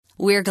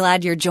We're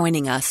glad you're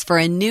joining us for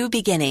A New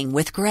Beginning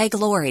with Greg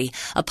Laurie,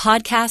 a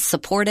podcast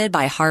supported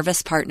by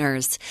Harvest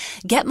Partners.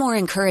 Get more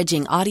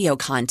encouraging audio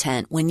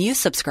content when you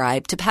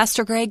subscribe to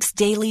Pastor Greg's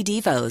Daily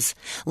Devos.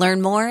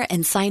 Learn more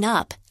and sign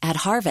up at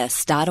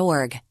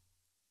harvest.org.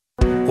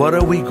 What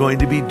are we going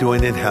to be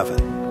doing in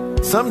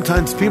heaven?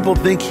 Sometimes people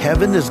think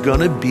heaven is going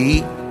to be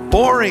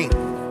boring.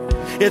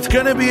 It's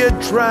going to be a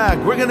drag.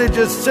 We're going to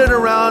just sit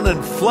around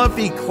in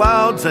fluffy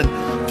clouds and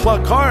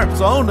pluck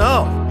harps. Oh,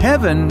 no.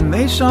 Heaven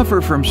may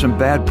suffer from some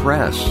bad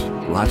press,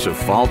 lots of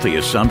faulty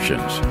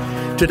assumptions.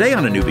 Today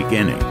on A New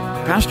Beginning,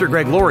 Pastor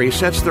Greg Laurie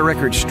sets the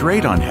record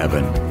straight on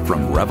heaven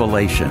from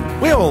Revelation.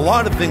 We have a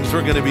lot of things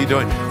we're going to be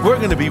doing. We're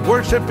going to be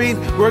worshiping.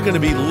 We're going to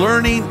be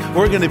learning.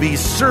 We're going to be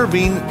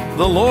serving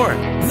the Lord.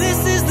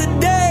 This is the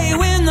day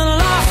when the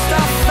lost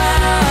are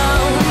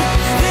found.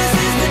 This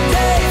is the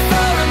day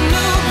for a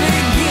new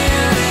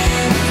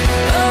beginning.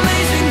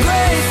 Amazing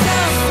grace,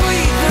 how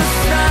sweet the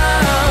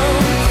sound.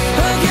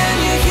 Again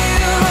you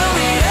hear all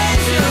the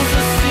angels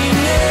are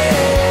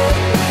singing.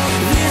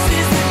 This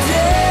is the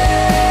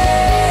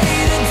day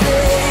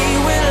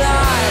when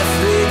life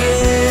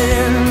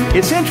begins.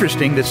 It's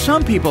interesting that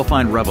some people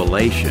find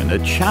Revelation a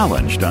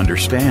challenge to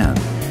understand.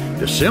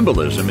 The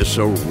symbolism is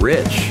so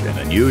rich and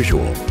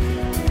unusual.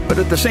 But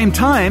at the same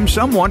time,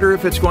 some wonder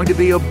if it's going to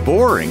be a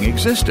boring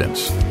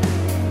existence.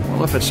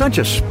 Well, if it's such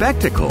a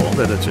spectacle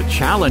that it's a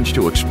challenge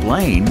to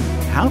explain,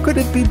 how could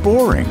it be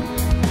boring?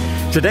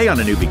 Today on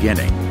A New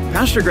Beginning,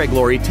 Pastor Greg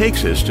Laurie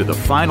takes us to the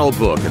final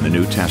book in the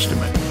New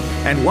Testament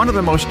and one of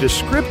the most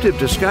descriptive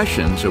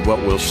discussions of what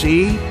we'll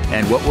see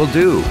and what we'll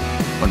do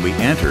when we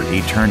enter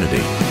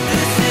eternity.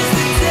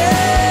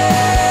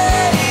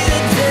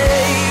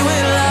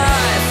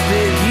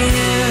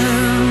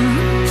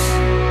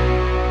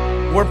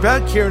 We're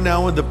back here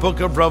now in the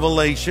book of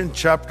Revelation,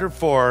 chapter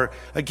 4.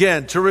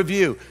 Again, to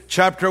review,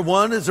 chapter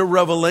 1 is a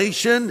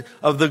revelation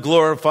of the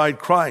glorified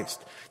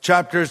Christ.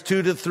 Chapters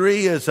 2 to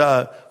 3 is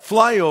a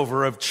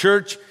flyover of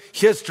church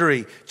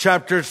history.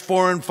 Chapters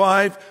 4 and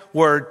 5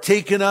 were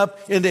taken up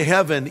into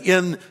heaven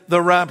in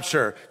the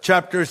rapture.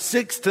 Chapters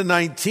 6 to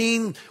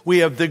 19, we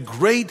have the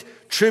great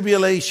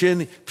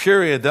tribulation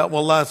period that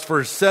will last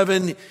for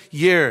 7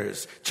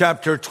 years.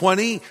 Chapter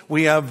 20,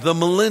 we have the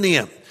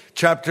millennium.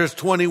 Chapters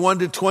 21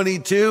 to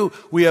 22,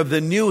 we have the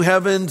new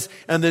heavens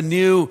and the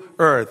new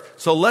earth.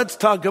 So let's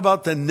talk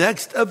about the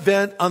next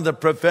event on the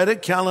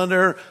prophetic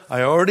calendar.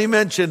 I already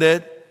mentioned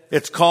it.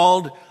 It's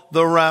called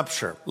the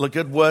rapture. Look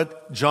at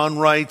what John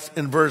writes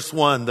in verse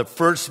 1. The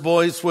first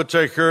voice which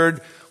I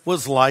heard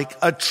was like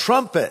a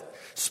trumpet,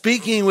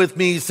 speaking with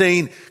me,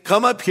 saying,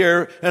 come up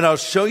here and I'll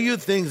show you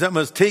things that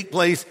must take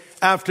place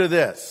after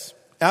this.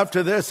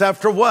 After this,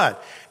 after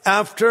what?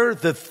 After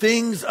the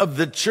things of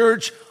the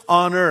church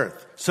on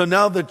earth. So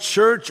now the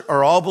church,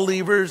 or all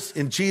believers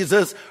in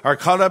Jesus, are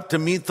caught up to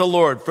meet the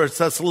Lord. 1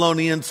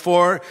 Thessalonians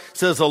 4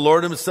 says the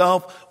Lord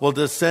himself will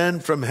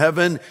descend from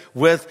heaven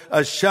with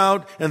a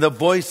shout and the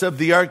voice of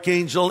the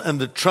archangel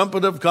and the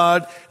trumpet of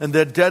God, and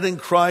the dead in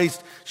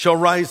Christ shall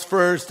rise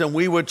first, and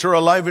we which are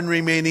alive and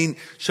remaining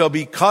shall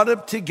be caught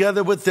up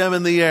together with them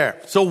in the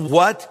air. So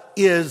what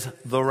is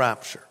the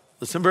rapture?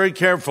 Listen very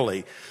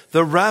carefully.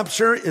 The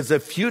rapture is a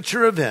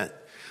future event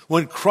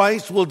when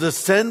Christ will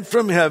descend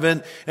from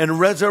heaven and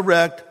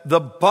resurrect the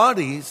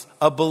bodies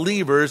of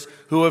believers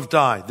who have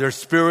died. Their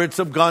spirits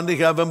have gone to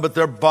heaven, but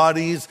their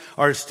bodies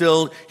are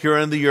still here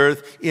on the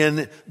earth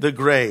in the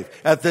grave.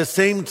 At the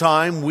same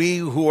time, we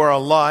who are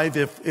alive,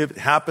 if it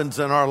happens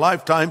in our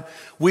lifetime,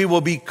 we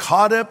will be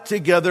caught up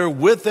together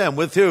with them.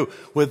 With who?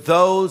 With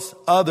those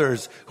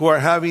others who are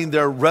having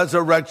their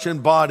resurrection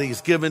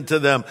bodies given to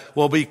them.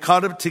 We'll be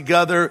caught up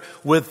together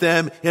with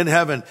them in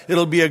heaven.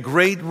 It'll be a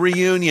great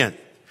reunion.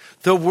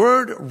 The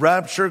word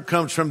rapture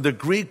comes from the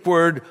Greek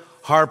word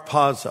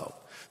harpazo.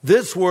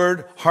 This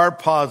word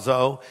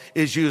harpazo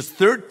is used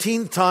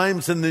 13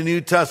 times in the New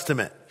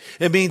Testament.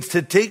 It means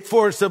to take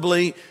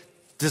forcibly,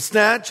 to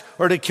snatch,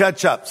 or to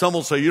catch up. Some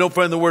will say, you don't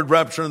find the word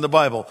rapture in the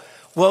Bible.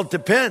 Well, it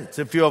depends.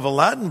 If you have a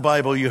Latin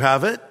Bible, you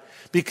have it.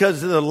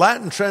 Because the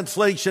Latin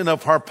translation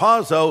of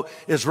harpazo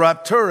is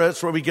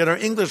rapturus, where we get our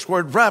English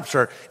word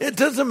rapture. It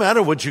doesn't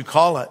matter what you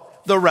call it.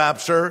 The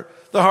rapture,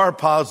 the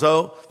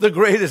harpazo, the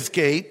great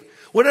escape.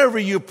 Whatever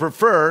you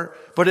prefer,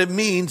 but it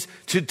means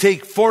to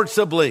take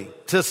forcibly,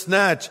 to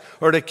snatch,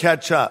 or to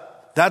catch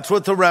up. That's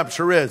what the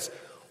rapture is.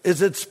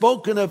 Is it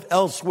spoken of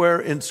elsewhere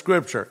in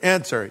Scripture?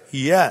 Answer,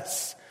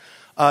 yes.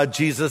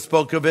 Jesus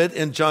spoke of it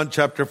in John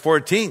chapter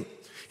 14.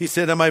 He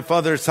said, in my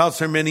Father's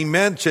house are many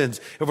mansions.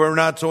 If it were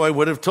not so, I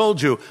would have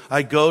told you.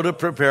 I go to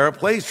prepare a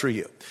place for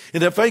you.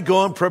 And if I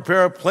go and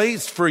prepare a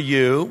place for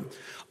you,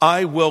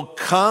 I will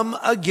come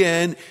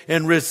again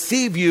and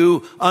receive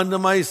you unto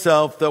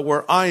myself, that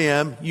where I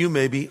am, you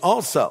may be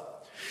also.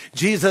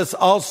 Jesus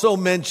also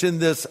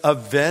mentioned this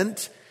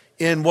event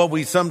in what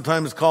we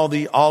sometimes call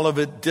the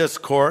Olivet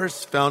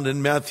Discourse, found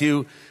in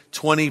Matthew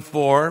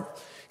 24.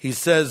 He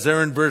says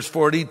there in verse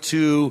 40,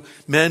 2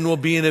 men will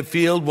be in a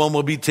field, one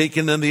will be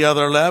taken and the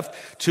other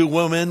left. 2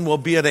 women will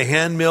be at a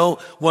handmill,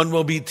 one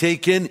will be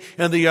taken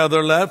and the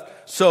other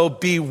left. So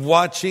be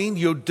watching.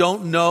 You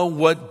don't know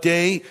what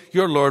day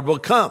your Lord will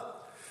come.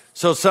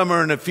 So some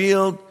are in a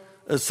field,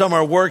 some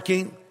are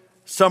working,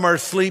 some are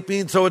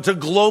sleeping. So it's a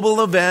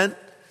global event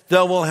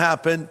that will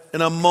happen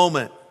in a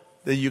moment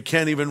that you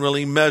can't even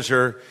really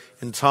measure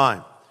in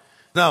time.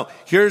 Now,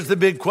 here's the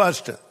big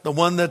question, the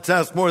one that's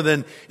asked more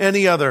than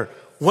any other.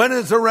 When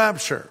is the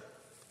rapture?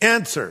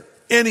 Answer,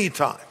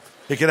 anytime.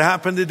 It could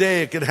happen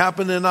today. It could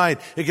happen tonight.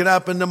 It could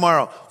happen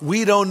tomorrow.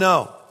 We don't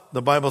know.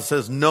 The Bible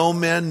says no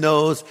man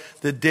knows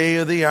the day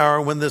or the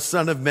hour when the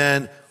Son of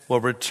Man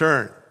will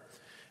return.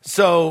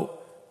 So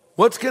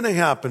what's going to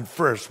happen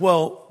first?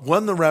 Well,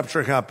 when the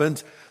rapture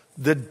happens,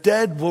 the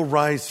dead will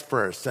rise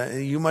first.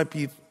 You might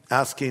be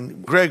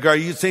asking, Greg, are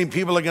you saying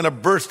people are going to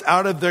burst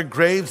out of their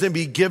graves and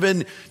be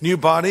given new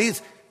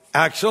bodies?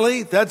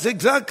 Actually, that's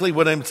exactly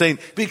what I'm saying,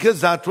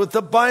 because that's what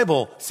the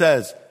Bible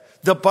says.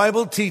 The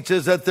Bible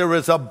teaches that there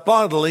is a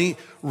bodily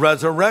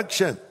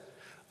resurrection.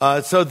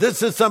 So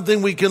this is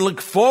something we can look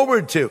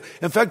forward to.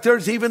 In fact,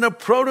 there's even a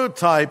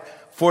prototype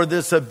for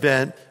this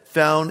event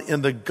found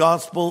in the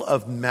Gospel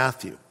of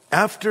Matthew.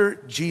 After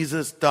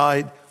Jesus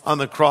died on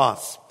the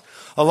cross,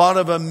 a lot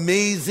of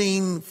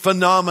amazing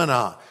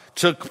phenomena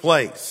took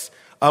place.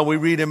 We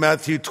read in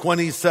Matthew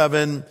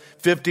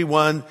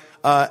 27:51,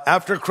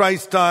 after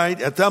Christ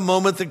died, at that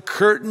moment the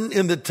curtain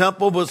in the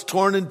temple was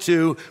torn in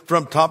two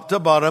from top to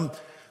bottom.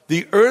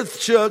 The earth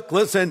shook,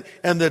 listen,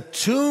 and the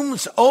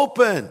tombs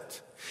opened,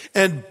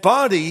 and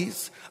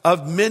bodies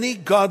of many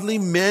godly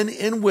men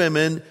and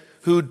women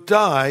who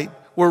died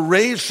were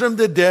raised from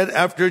the dead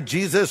after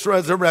Jesus'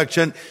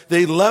 resurrection.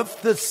 They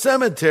left the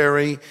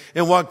cemetery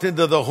and walked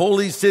into the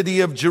holy city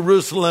of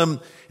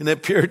Jerusalem and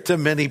appeared to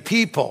many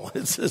people.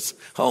 It's just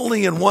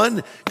only in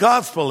one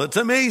gospel. It's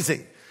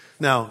amazing.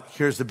 Now,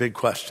 here's the big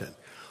question.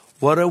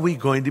 What are we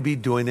going to be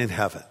doing in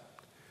heaven?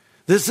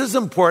 This is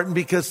important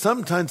because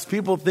sometimes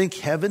people think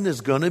heaven is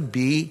going to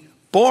be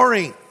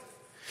boring.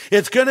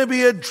 It's going to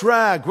be a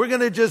drag. We're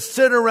going to just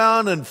sit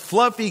around in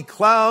fluffy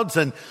clouds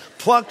and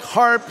pluck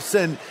harps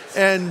and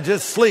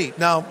just sleep.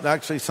 Now,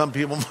 actually, some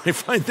people might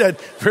find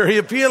that very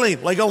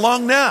appealing, like a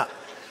long nap.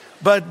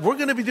 But we're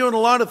going to be doing a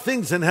lot of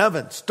things in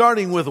heaven,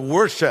 starting with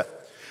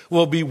worship.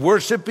 We'll be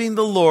worshiping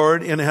the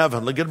Lord in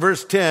heaven. Look at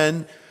verse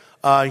 10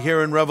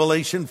 here in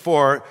Revelation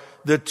 4.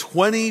 The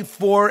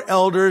 24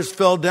 elders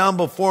fell down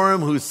before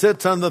him who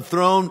sits on the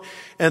throne,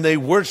 and they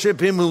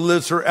worship him who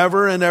lives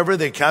forever and ever.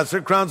 They cast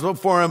their crowns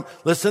before him.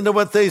 Listen to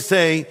what they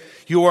say.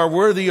 You are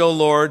worthy, O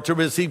Lord, to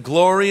receive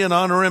glory and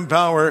honor and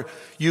power.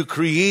 You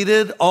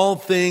created all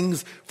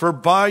things, for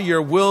by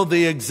your will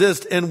they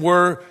exist and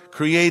were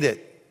created.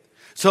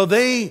 So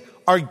they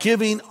are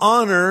giving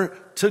honor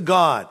to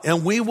God,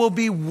 and we will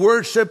be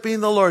worshiping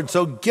the Lord.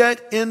 So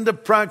get into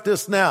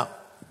practice now.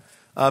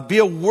 Be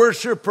a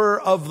worshiper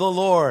of the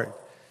Lord,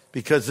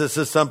 because this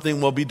is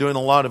something we'll be doing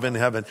a lot of in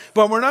heaven.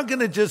 But we're not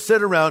going to just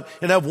sit around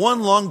and have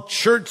one long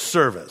church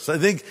service. I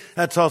think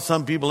that's how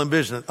some people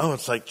envision it. Oh,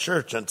 it's like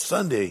church on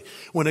Sunday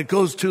when it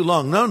goes too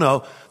long.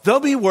 No.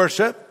 There'll be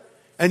worship,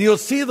 and you'll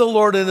see the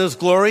Lord in his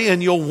glory,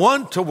 and you'll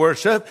want to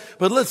worship.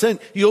 But listen,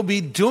 you'll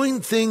be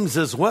doing things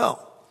as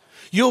well.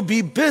 You'll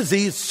be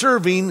busy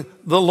serving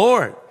the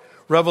Lord.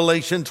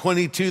 Revelation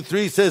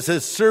 22:3 says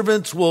his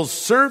servants will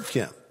serve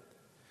him.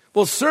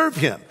 Will serve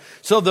him.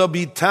 So there'll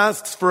be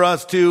tasks for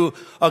us to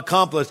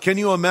accomplish. Can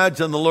you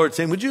imagine the Lord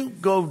saying, would you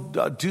go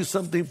do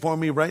something for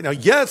me right now?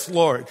 Yes,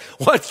 Lord.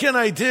 What can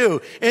I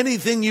do?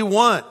 Anything you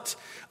want.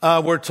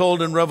 We're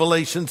told in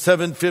Revelation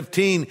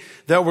 7:15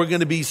 that we're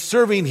going to be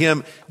serving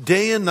him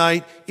day and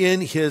night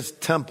in his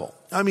temple.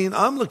 I mean,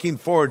 I'm looking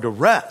forward to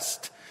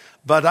rest,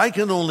 but I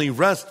can only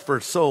rest for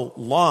so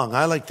long.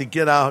 I like to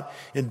get out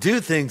and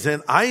do things,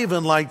 and I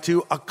even like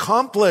to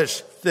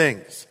accomplish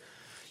things.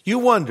 You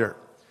wonder,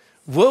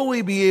 will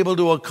we be able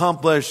to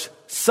accomplish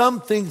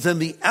some things in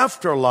the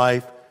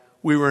afterlife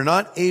we were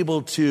not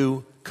able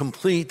to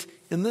complete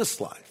in this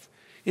life?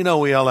 You know,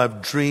 we all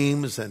have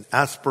dreams and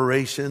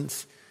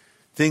aspirations,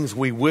 things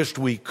we wished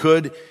we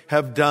could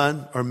have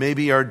done, or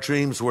maybe our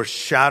dreams were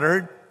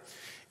shattered.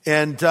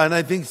 And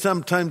I think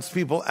sometimes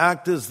people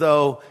act as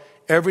though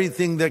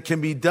everything that can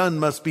be done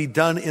must be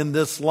done in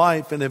this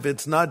life. And if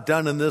it's not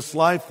done in this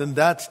life, then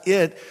that's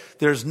it.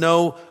 There's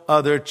no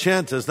other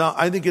chances. Now,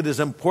 I think it is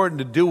important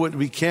to do what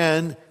we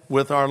can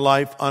with our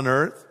life on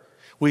earth.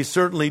 We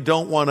certainly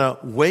don't want to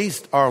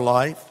waste our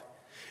life.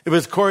 It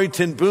was Corrie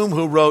ten Boom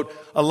who wrote,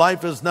 a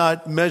life is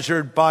not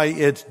measured by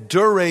its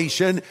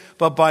duration,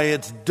 but by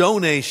its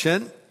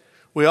donation.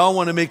 We all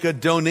want to make a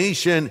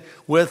donation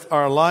with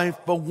our life.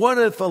 But what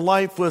if a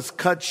life was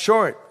cut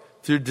short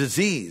through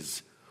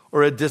disease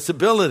or a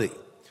disability,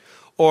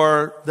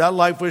 or that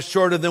life was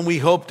shorter than we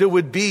hoped it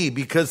would be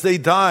because they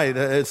died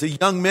as a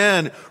young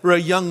man or a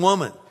young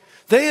woman?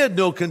 They had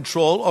no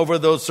control over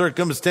those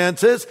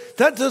circumstances.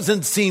 That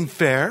doesn't seem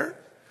fair.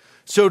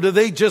 So do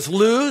they just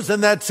lose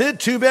and that's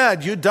it? Too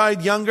bad. You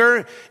died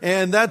younger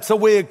and that's the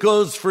way it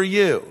goes for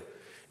you.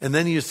 And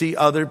then you see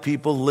other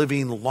people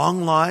living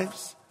long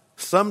lives,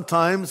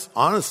 sometimes,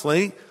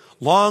 honestly,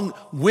 long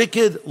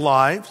wicked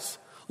lives,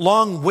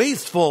 long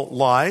wasteful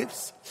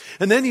lives.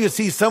 And then you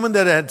see someone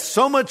that had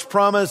so much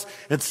promise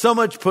and so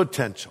much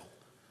potential.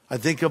 I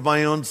think of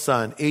my own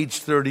son, age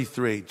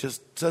 33,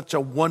 just such a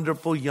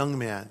wonderful young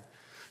man,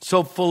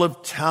 so full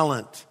of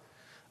talent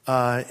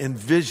and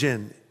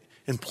vision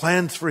and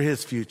plans for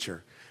his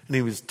future. And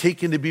he was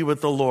taken to be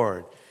with the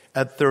Lord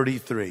at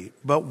 33.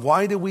 But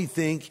why do we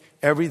think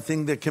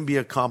everything that can be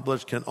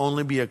accomplished can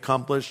only be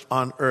accomplished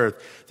on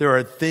earth? There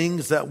are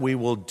things that we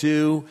will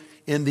do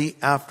in the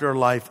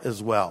afterlife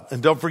as well.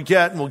 And don't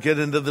forget, and we'll get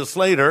into this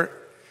later,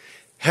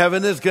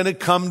 heaven is going to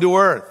come to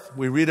earth.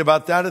 We read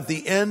about that at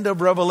the end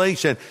of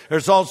Revelation.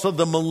 There's also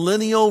the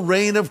millennial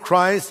reign of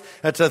Christ.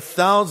 That's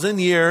 1,000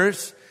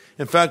 years.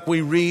 In fact,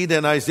 we read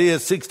in Isaiah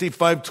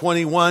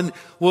 65:21,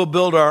 we'll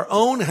build our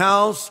own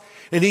house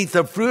and eat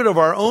the fruit of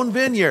our own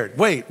vineyard.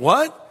 Wait,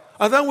 what?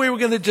 I thought we were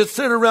going to just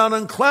sit around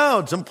on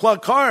clouds and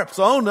pluck harps.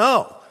 Oh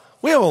no.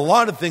 We have a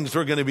lot of things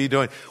we're going to be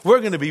doing. We're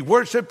going to be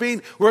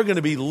worshiping. We're going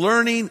to be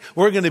learning.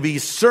 We're going to be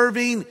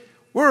serving.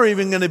 We're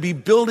even going to be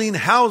building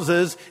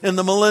houses in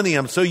the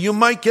millennium. So you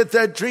might get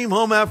that dream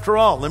home after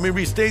all. Let me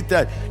restate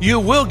that. You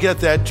will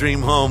get that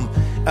dream home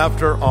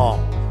after all.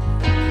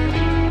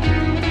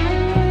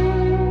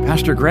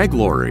 Pastor Greg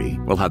Laurie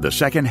will have the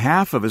second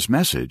half of his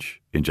message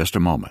in just a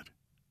moment.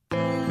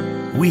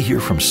 We hear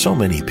from so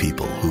many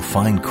people who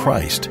find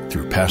Christ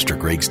through Pastor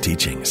Greg's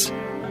teachings.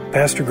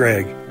 Pastor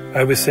Greg,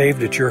 I was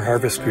saved at your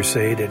Harvest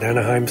Crusade at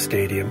Anaheim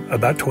Stadium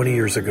about 20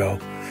 years ago.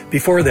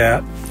 Before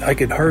that, I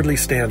could hardly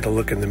stand to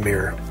look in the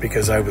mirror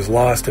because I was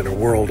lost in a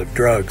world of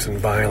drugs and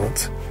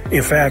violence.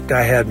 In fact,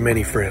 I had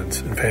many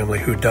friends and family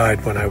who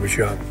died when I was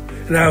young,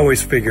 and I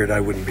always figured I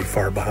wouldn't be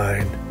far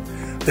behind.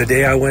 The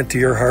day I went to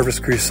your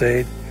Harvest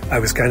Crusade, I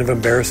was kind of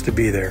embarrassed to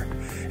be there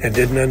and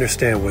didn't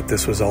understand what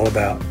this was all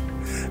about.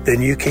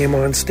 Then you came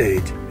on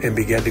stage and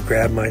began to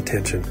grab my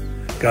attention.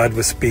 God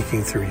was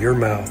speaking through your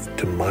mouth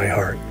to my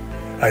heart.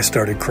 I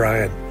started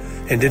crying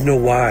and didn't know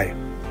why,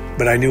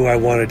 but I knew I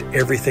wanted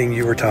everything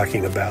you were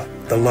talking about.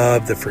 The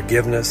love, the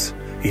forgiveness,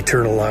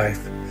 eternal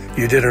life.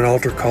 You did an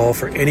altar call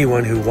for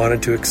anyone who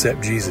wanted to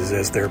accept Jesus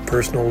as their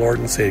personal Lord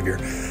and Savior.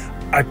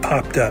 I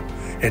popped up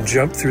and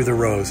jumped through the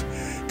rows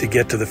to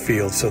get to the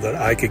field so that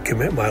I could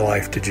commit my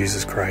life to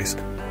Jesus Christ.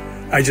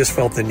 I just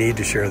felt the need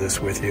to share this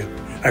with you.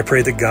 I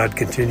pray that God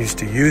continues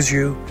to use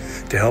you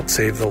to help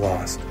save the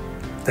lost.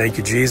 Thank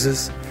you,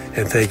 Jesus,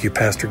 and thank you,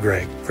 Pastor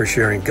Greg, for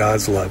sharing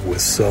God's love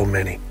with so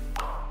many.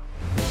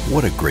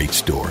 What a great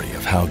story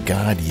of how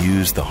God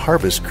used the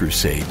Harvest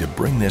Crusade to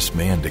bring this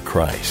man to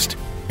Christ.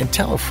 And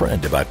tell a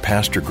friend about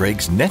Pastor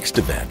Greg's next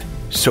event,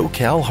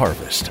 SoCal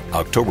Harvest,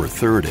 October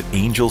 3rd at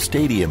Angel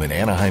Stadium in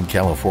Anaheim,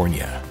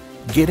 California.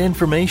 Get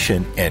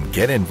information and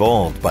get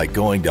involved by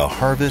going to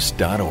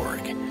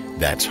harvest.org.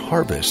 That's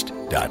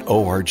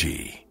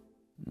harvest.org.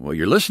 Well,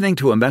 you're listening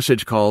to a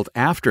message called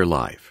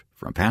Afterlife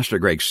from Pastor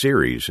Greg's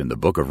series in the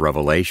book of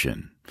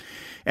Revelation.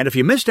 And if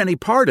you missed any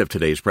part of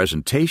today's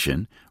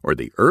presentation or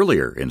the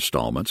earlier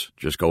installments,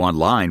 just go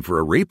online for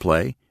a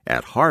replay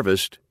at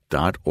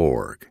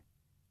harvest.org.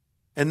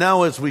 And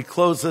now as we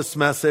close this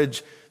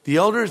message, the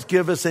elders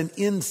give us an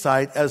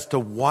insight as to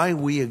why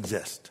we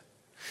exist.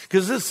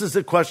 Because this is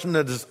a question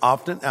that is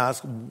often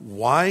asked,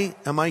 why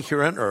am I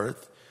here on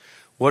earth?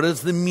 What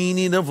is the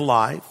meaning of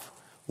life?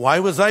 Why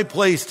was I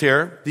placed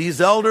here? These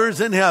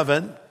elders in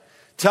heaven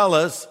tell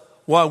us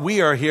why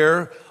we are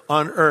here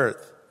on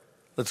earth.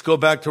 Let's go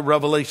back to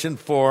Revelation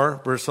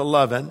 4, verse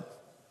 11.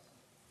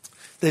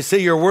 They say,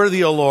 you're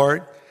worthy, O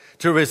Lord,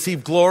 to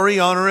receive glory,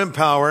 honor, and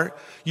power.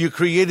 You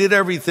created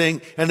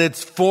everything, and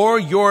it's for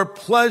your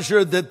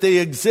pleasure that they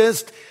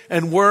exist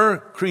and were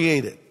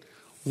created.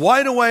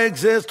 Why do I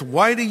exist?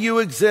 Why do you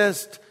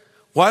exist?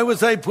 Why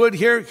was I put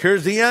here?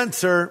 Here's the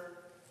answer.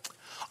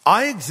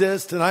 I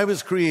exist and I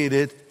was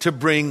created to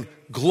bring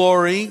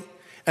glory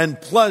and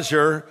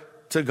pleasure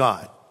to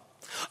God.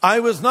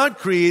 I was not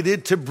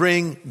created to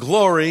bring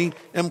glory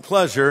and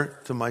pleasure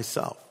to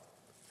myself.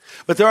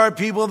 But there are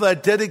people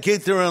that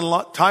dedicate their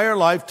entire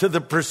life to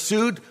the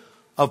pursuit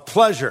of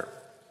pleasure.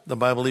 The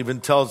Bible even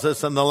tells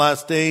us in the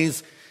last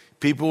days,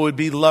 people would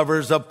be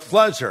lovers of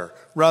pleasure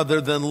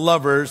rather than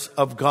lovers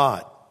of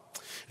God.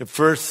 In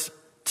 1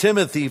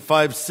 Timothy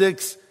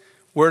 5:6,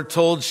 we're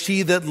told,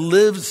 she that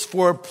lives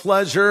for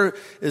pleasure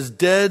is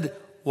dead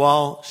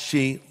while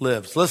she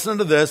lives. Listen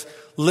to this.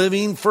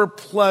 Living for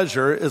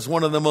pleasure is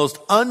one of the most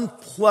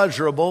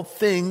unpleasurable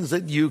things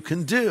that you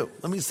can do.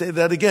 Let me say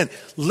that again.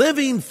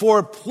 Living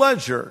for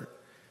pleasure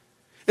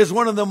is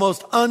one of the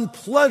most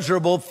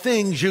unpleasurable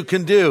things you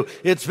can do.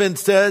 It's been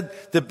said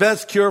the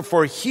best cure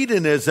for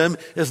hedonism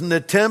is an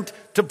attempt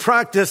to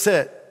practice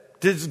it.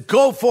 Just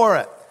go for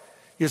it.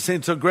 You're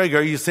saying, so Greg,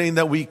 are you saying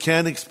that we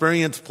can't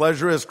experience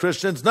pleasure as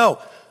Christians? No,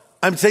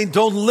 I'm saying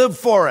don't live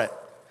for it.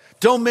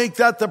 Don't make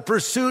that the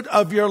pursuit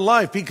of your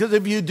life, because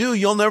if you do,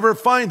 you'll never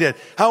find it.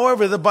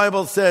 However, the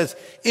Bible says,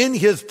 in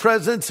his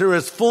presence there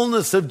is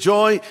fullness of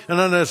joy, and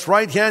on his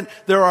right hand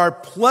there are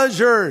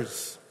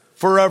pleasures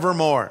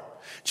forevermore.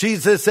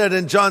 Jesus said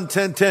in John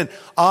 10:10,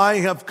 I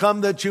have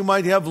come that you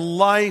might have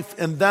life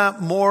and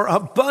that more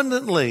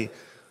abundantly.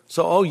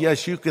 So, oh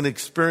yes, you can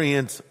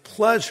experience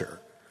pleasure,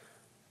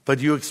 but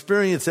you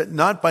experience it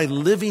not by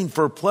living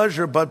for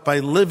pleasure, but by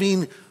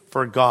living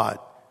for God.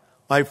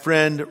 My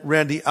friend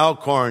Randy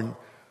Alcorn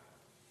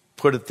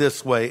put it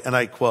this way, and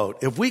I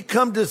quote, if we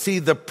come to see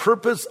the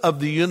purpose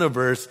of the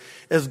universe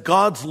as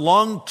God's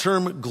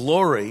long-term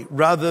glory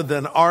rather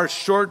than our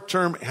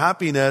short-term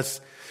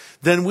happiness,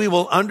 then we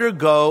will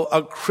undergo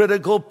a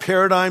critical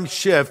paradigm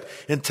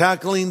shift in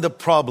tackling the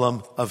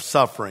problem of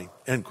suffering,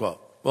 end quote.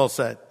 Well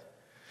said.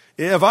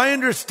 If I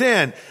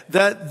understand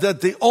that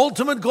the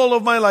ultimate goal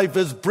of my life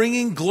is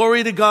bringing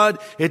glory to God,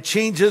 it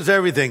changes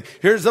everything.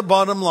 Here's the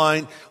bottom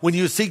line. When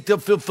you seek to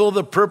fulfill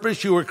the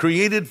purpose you were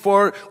created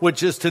for,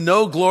 which is to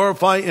know,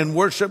 glorify, and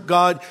worship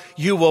God,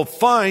 you will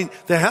find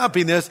the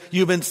happiness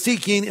you've been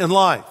seeking in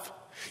life.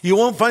 You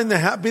won't find the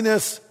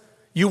happiness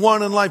you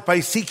want in life by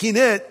seeking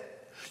it.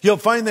 You'll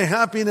find the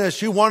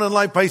happiness you want in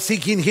life by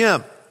seeking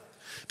Him.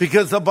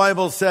 Because the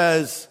Bible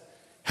says,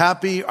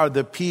 happy are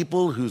the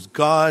people whose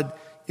God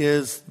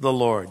is the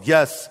Lord.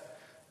 Yes,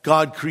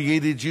 God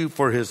created you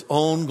for His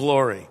own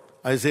glory.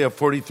 Isaiah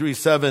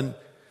 43:7,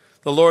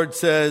 the Lord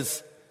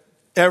says,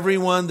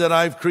 everyone that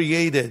I've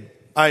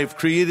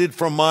created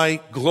for my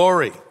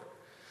glory.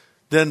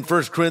 Then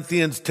 1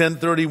 Corinthians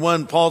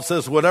 10:31, Paul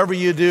says, whatever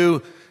you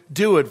do,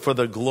 do it for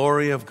the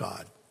glory of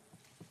God.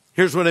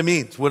 Here's what it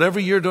means.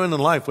 Whatever you're doing in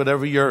life,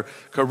 whatever your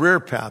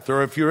career path,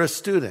 or if you're a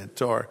student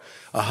or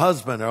a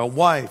husband or a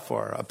wife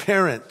or a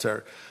parent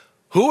or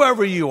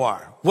whoever you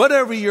are,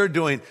 whatever you're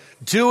doing,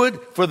 do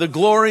it for the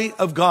glory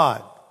of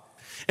God.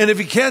 And if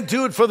you can't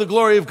do it for the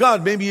glory of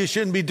God, maybe you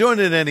shouldn't be doing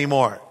it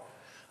anymore.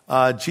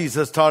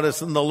 Jesus taught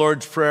us in the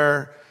Lord's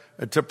Prayer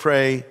to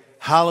pray,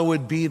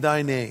 hallowed be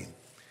thy name.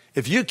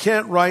 If you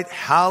can't write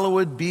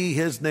hallowed be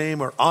His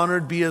name or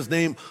honored be His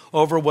name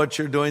over what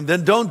you're doing,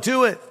 then don't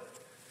do it.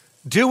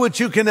 Do what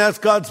you can ask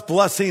God's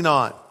blessing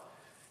on,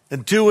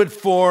 and do it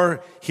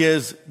for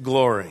His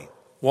glory.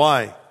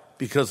 Why?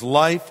 Because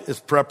life is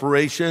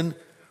preparation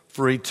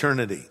for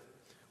eternity.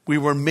 We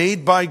were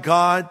made by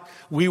God.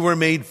 We were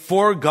made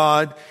for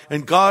God.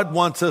 And God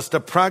wants us to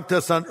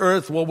practice on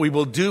earth what we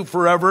will do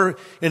forever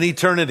in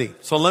eternity.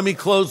 So let me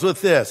close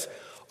with this.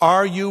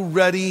 Are you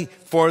ready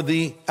for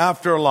the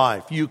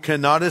afterlife? You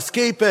cannot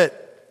escape it.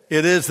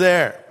 It is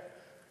there.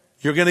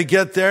 You're going to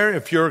get there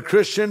if you're a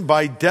Christian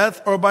by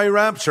death or by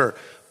rapture.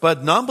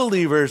 But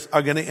non-believers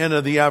are going to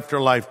enter the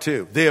afterlife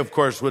too. They, of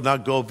course, would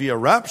not go via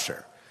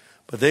rapture,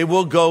 but they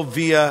will go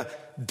via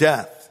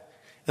death.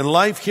 And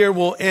life here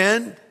will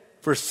end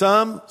for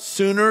some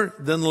sooner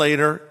than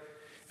later.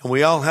 And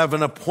we all have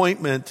an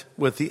appointment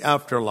with the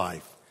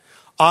afterlife.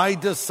 I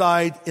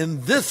decide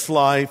in this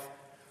life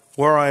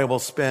where I will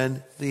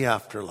spend the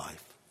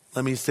afterlife.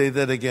 Let me say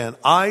that again.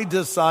 I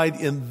decide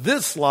in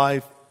this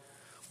life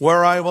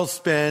where I will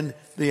spend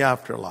the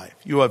afterlife.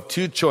 You have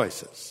two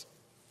choices.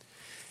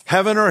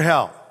 Heaven or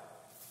hell.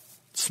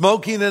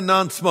 Smoking and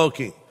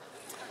non-smoking.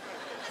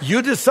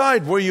 You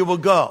decide where you will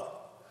go.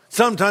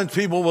 Sometimes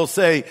people will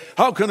say,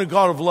 how can a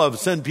God of love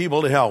send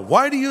people to hell?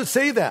 Why do you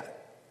say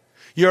that?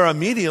 You're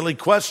immediately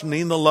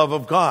questioning the love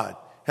of God.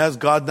 Has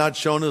God not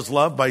shown His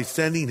love by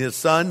sending His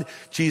Son,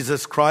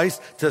 Jesus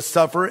Christ, to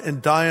suffer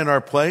and die in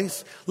our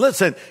place?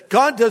 Listen,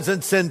 God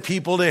doesn't send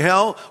people to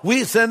hell.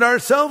 We send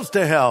ourselves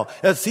to hell.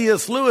 As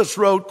C.S. Lewis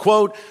wrote,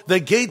 quote,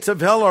 the gates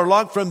of hell are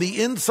locked from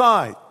the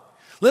inside.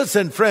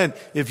 Listen, friend,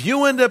 if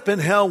you end up in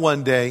hell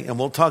one day, and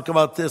we'll talk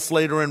about this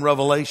later in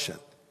Revelation,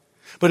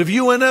 but if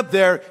you end up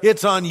there,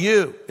 it's on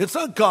you. It's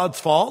not God's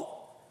fault.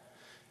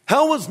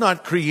 Hell was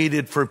not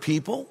created for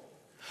people.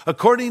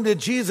 According to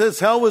Jesus,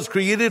 hell was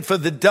created for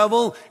the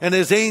devil and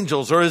his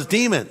angels or his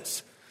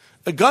demons.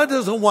 God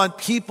doesn't want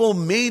people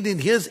made in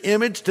His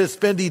image to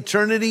spend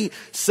eternity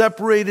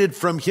separated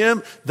from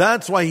Him.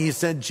 That's why He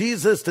sent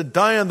Jesus to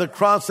die on the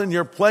cross in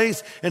your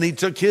place, and He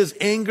took His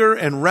anger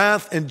and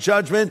wrath and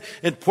judgment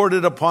and poured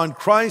it upon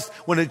Christ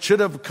when it should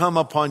have come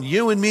upon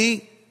you and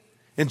me.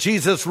 And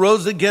Jesus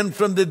rose again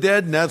from the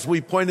dead, and as we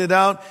pointed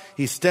out,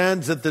 He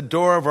stands at the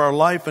door of our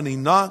life and He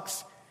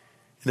knocks.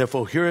 And if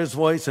we'll hear His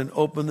voice and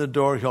open the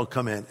door, He'll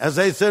come in. As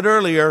I said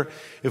earlier,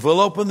 if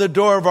we'll open the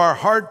door of our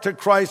heart to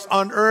Christ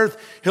on earth,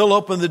 He'll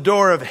open the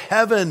door of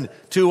heaven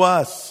to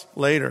us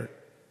later.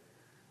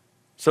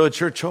 So it's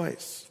your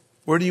choice.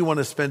 Where do you want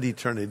to spend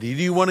eternity?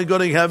 Do you want to go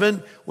to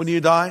heaven when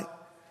you die?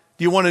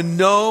 Do you want to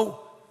know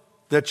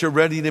that you're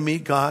ready to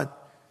meet God?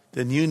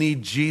 Then you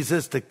need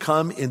Jesus to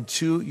come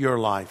into your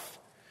life.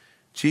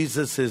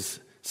 Jesus is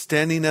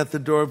standing at the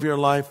door of your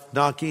life,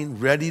 knocking,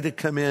 ready to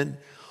come in.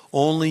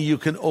 Only you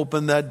can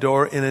open that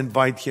door and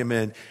invite Him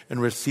in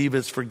and receive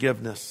His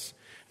forgiveness.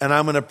 And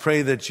I'm going to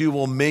pray that you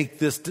will make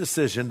this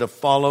decision to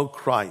follow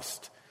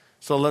Christ.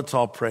 So let's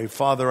all pray.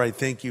 Father, I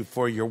thank You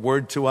for Your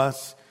word to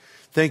us.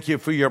 Thank You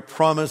for Your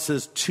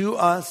promises to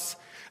us.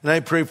 And I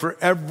pray for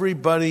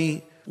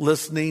everybody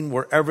listening,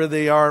 wherever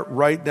they are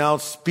right now,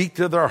 speak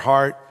to their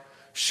heart,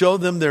 show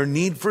them their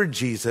need for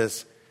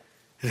Jesus,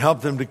 and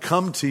help them to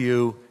come to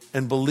You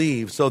and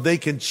believe so they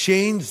can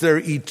change their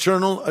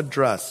eternal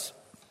address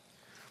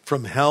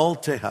from hell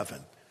to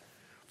heaven,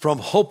 from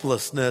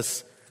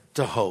hopelessness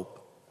to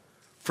hope,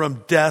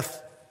 from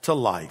death to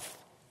life.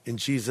 In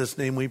Jesus'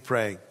 name we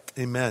pray.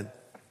 Amen.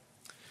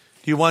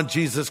 Do you want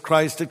Jesus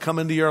Christ to come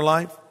into your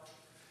life?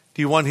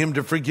 Do you want him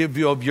to forgive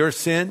you of your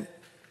sin?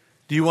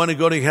 Do you want to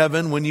go to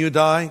heaven when you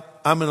die?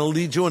 I'm going to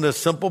lead you in a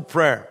simple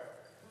prayer.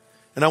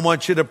 And I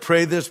want you to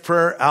pray this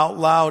prayer out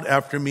loud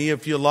after me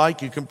if you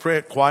like. You can pray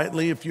it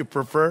quietly if you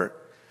prefer.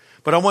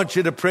 But I want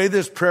you to pray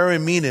this prayer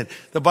and mean it.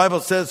 The Bible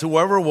says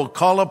whoever will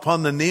call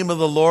upon the name of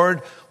the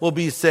Lord will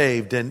be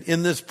saved. And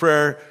in this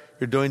prayer,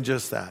 you're doing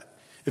just that.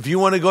 If you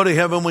want to go to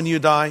heaven when you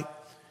die,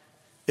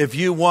 if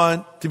you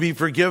want to be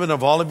forgiven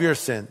of all of your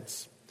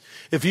sins,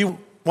 if you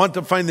want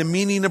to find the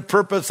meaning and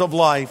purpose of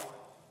life,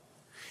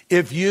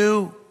 if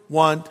you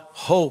want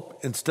hope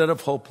instead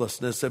of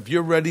hopelessness, if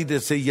you're ready to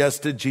say yes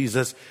to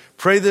Jesus,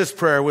 pray this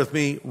prayer with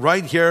me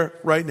right here,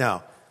 right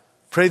now.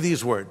 Pray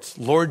these words.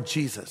 Lord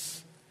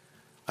Jesus,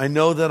 I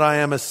know that I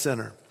am a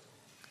sinner,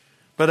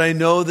 but I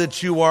know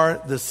that you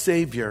are the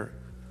Savior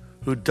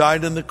who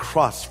died on the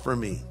cross for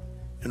me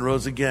and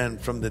rose again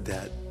from the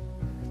dead.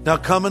 Now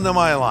come into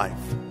my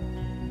life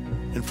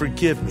and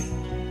forgive me.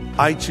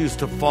 I choose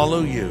to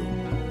follow you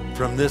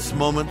from this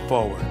moment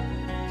forward.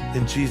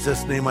 In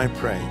Jesus' name I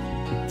pray.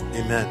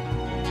 Amen.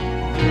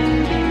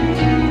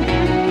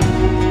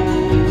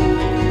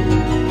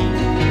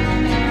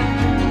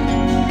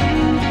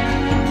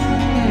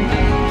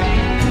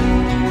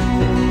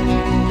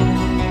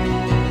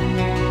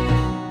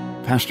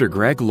 Pastor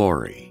Greg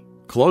Laurie,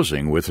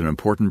 closing with an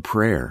important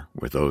prayer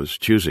with those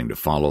choosing to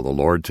follow the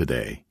Lord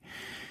today.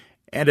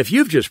 And if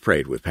you've just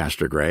prayed with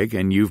Pastor Greg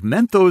and you've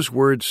meant those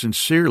words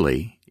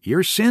sincerely,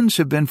 your sins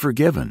have been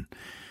forgiven.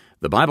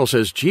 The Bible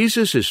says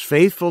Jesus is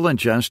faithful and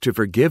just to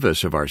forgive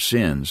us of our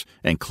sins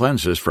and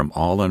cleanse us from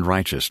all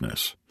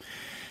unrighteousness.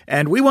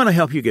 And we want to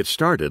help you get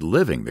started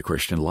living the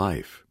Christian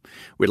life.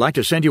 We'd like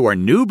to send you our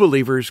New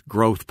Believers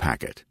Growth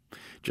Packet.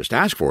 Just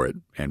ask for it,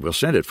 and we'll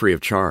send it free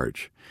of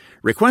charge.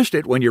 Request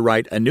it when you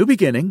write A New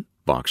Beginning,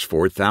 Box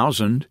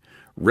 4000,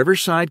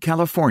 Riverside,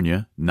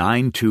 California,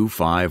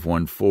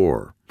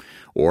 92514.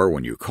 Or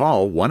when you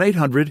call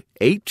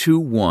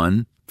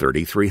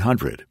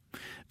 1-800-821-3300.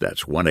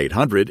 That's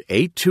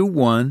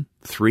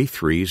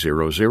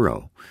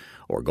 1-800-821-3300.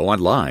 Or go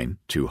online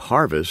to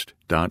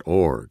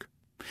harvest.org.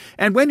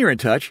 And when you're in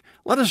touch,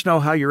 let us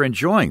know how you're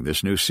enjoying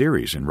this new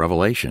series in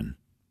Revelation.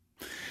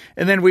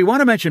 And then we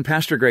want to mention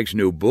Pastor Greg's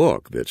new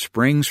book that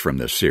springs from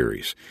this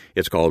series.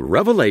 It's called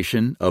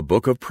Revelation, a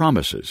Book of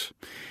Promises.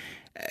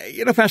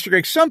 You know, Pastor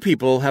Greg, some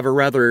people have a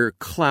rather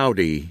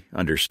cloudy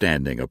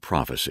understanding of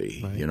prophecy.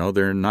 Right. You know,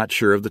 they're not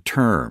sure of the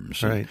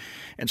terms. Right.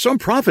 And some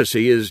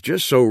prophecy is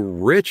just so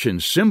rich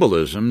in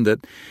symbolism that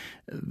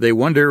they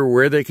wonder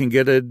where they can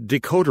get a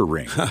decoder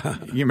ring.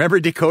 You remember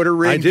decoder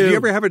rings? I do. Did you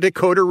ever have a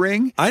decoder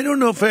ring? I don't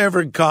know if I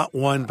ever got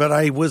one, but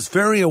I was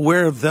very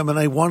aware of them and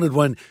I wanted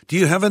one. Do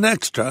you have an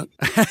extra?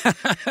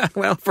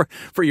 Well,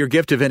 for your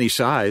gift of any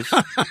size.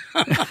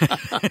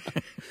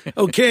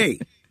 Okay.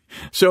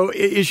 So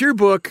is your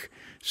book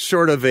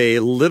sort of a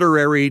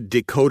literary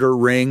decoder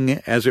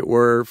ring, as it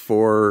were,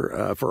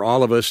 for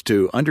all of us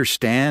to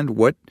understand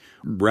what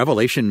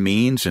Revelation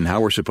means and how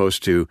we're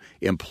supposed to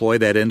employ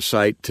that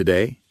insight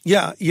today?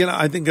 Yeah,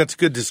 I think that's a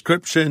good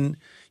description.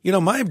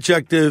 My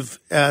objective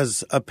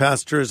as a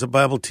pastor, as a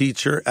Bible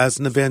teacher, as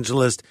an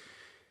evangelist,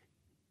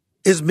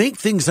 is make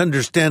things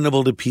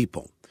understandable to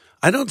people.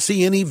 I don't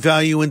see any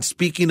value in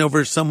speaking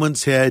over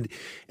someone's head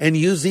and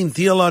using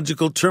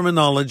theological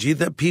terminology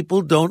that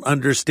people don't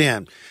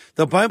understand.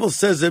 The Bible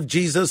says of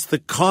Jesus, the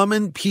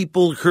common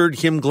people heard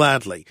him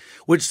gladly,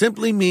 which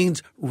simply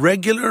means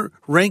regular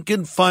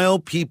rank-and-file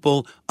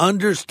people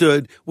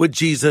understood what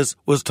Jesus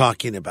was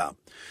talking about.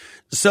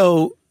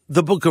 So,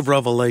 the book of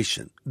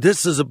Revelation,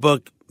 this is a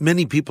book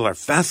many people are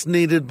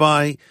fascinated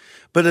by,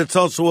 but it's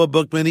also a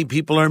book many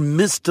people are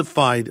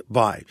mystified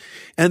by.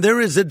 And there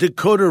is a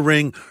decoder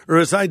ring, or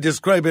as I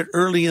describe it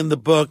early in the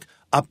book,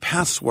 a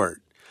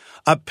password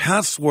or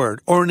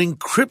an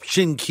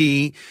encryption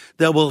key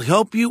that will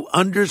help you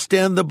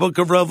understand the book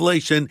of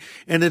Revelation,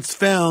 and it's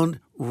found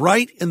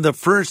right in the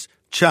first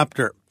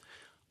chapter.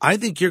 I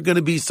think you're going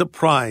to be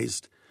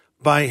surprised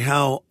by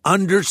how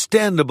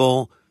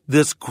understandable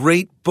this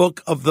great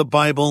book of the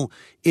Bible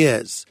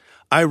is.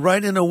 I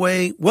write in a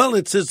way,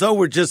 it's as though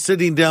we're just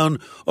sitting down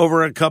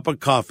over a cup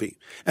of coffee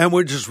and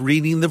we're just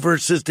reading the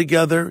verses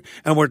together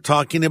and we're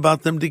talking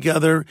about them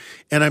together.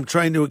 And I'm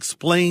trying to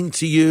explain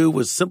to you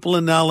with simple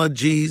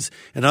analogies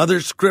and other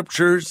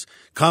scriptures,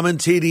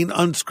 commentating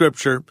on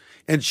scripture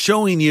and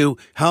showing you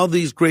how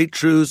these great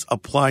truths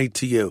apply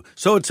to you.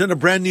 So it's in a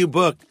brand new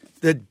book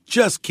that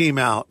just came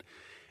out.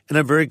 And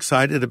I'm very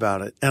excited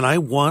about it. And I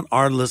want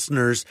our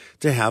listeners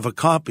to have a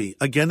copy.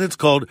 Again, it's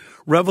called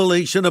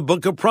Revelation, a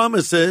Book of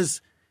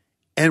Promises.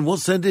 and we'll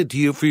send it to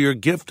you for your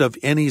gift of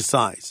any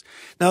size.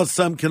 Now,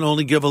 some can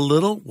only give a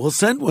little. We'll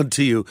send one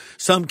to you.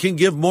 Some can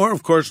give more.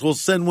 Of course, we'll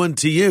send one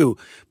to you.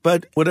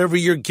 But whatever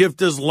your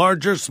gift is,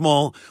 large or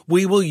small,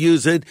 we will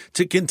use it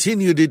to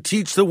continue to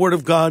teach the Word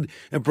of God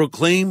and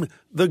proclaim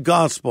the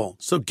gospel.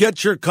 So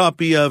get your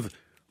copy of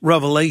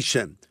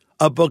Revelation,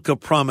 a book of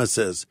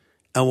promises,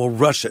 and we'll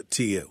rush it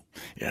to you.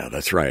 Yeah,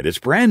 that's right. It's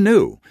brand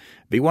new.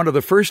 Be one of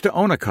the first to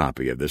own a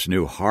copy of this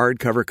new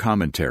hardcover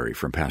commentary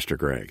from Pastor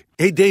Greg.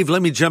 Hey, Dave,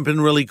 let me jump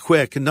in really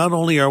quick. And not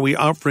only are we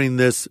offering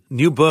this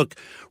new book,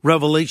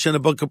 Revelation, a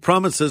book of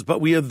promises,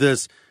 but we have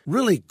this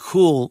really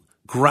cool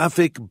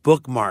graphic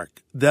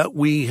bookmark that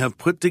we have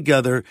put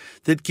together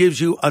that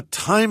gives you a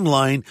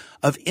timeline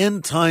of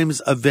end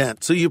times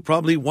events. So you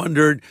probably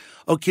wondered,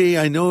 okay,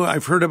 I know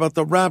I've heard about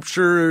the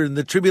rapture and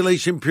the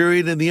tribulation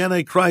period and the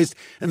Antichrist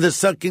and the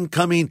second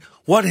coming.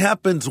 What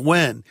happens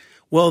when?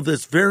 Well,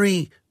 this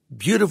very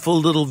beautiful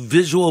little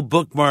visual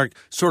bookmark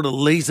sort of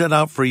lays it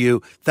out for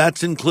you.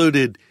 That's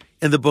included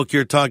in the book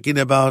you're talking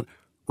about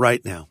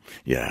right now.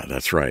 Yeah,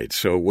 that's right.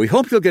 So we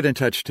hope you'll get in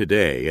touch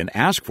today and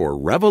ask for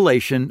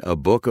Revelation, a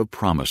book of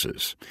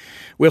promises.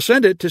 We'll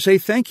send it to say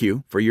thank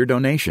you for your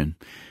donation.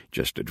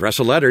 Just address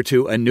a letter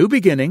to A New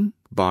Beginning,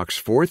 Box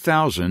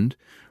 4000,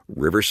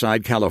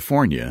 Riverside,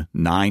 California,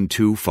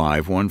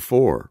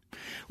 92514.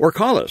 Or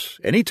call us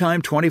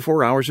anytime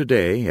 24 hours a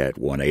day at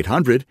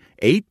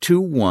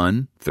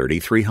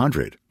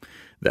 1-800-821-3300.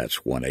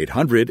 That's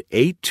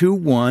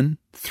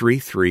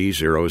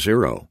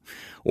 1-800-821-3300.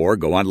 Or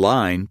go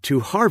online to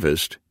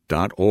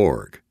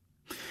harvest.org.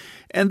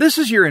 And this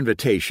is your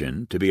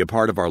invitation to be a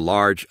part of our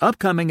large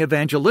upcoming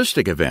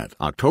evangelistic event,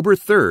 October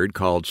 3rd,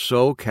 called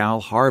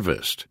SoCal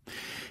Harvest.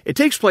 It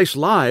takes place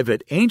live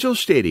at Angel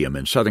Stadium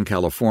in Southern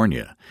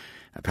California.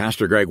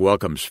 Pastor Greg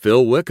welcomes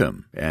Phil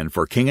Wickham and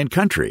For King and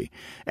Country,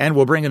 and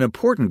will bring an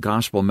important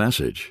gospel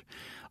message.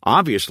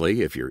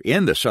 Obviously, if you're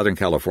in the Southern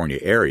California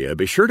area,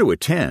 be sure to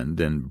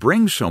attend and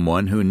bring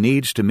someone who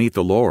needs to meet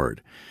the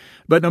Lord.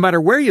 But no matter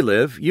where you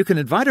live, you can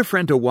invite a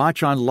friend to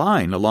watch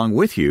online along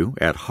with you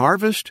at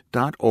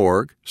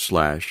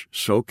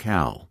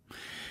harvest.org/SoCal.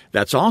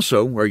 That's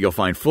also where you'll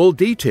find full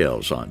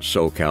details on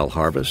SoCal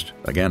Harvest,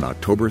 again,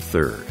 October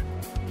 3rd.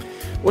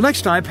 Well,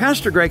 next time,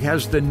 Pastor Greg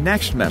has the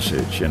next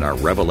message in our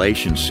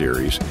Revelation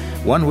series,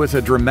 one with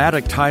a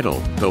dramatic title,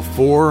 The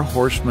Four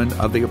Horsemen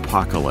of the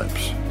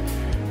Apocalypse.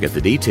 Get the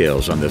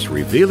details on this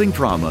revealing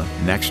drama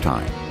next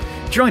time.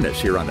 Join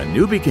us here on A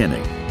New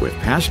Beginning with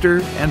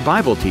pastor and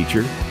Bible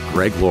teacher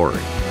Greg Laurie.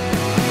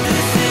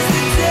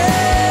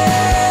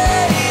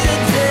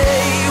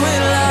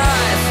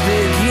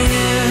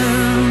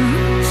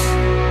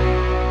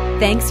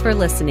 Thanks for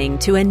listening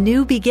to A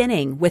New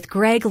Beginning with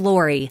Greg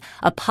Laurie,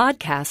 a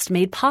podcast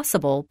made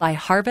possible by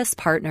Harvest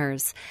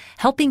Partners,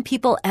 helping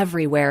people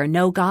everywhere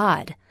know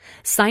God.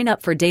 Sign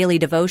up for daily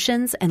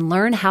devotions and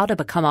learn how to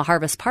become a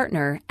Harvest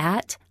Partner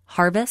at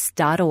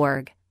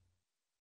harvest.org.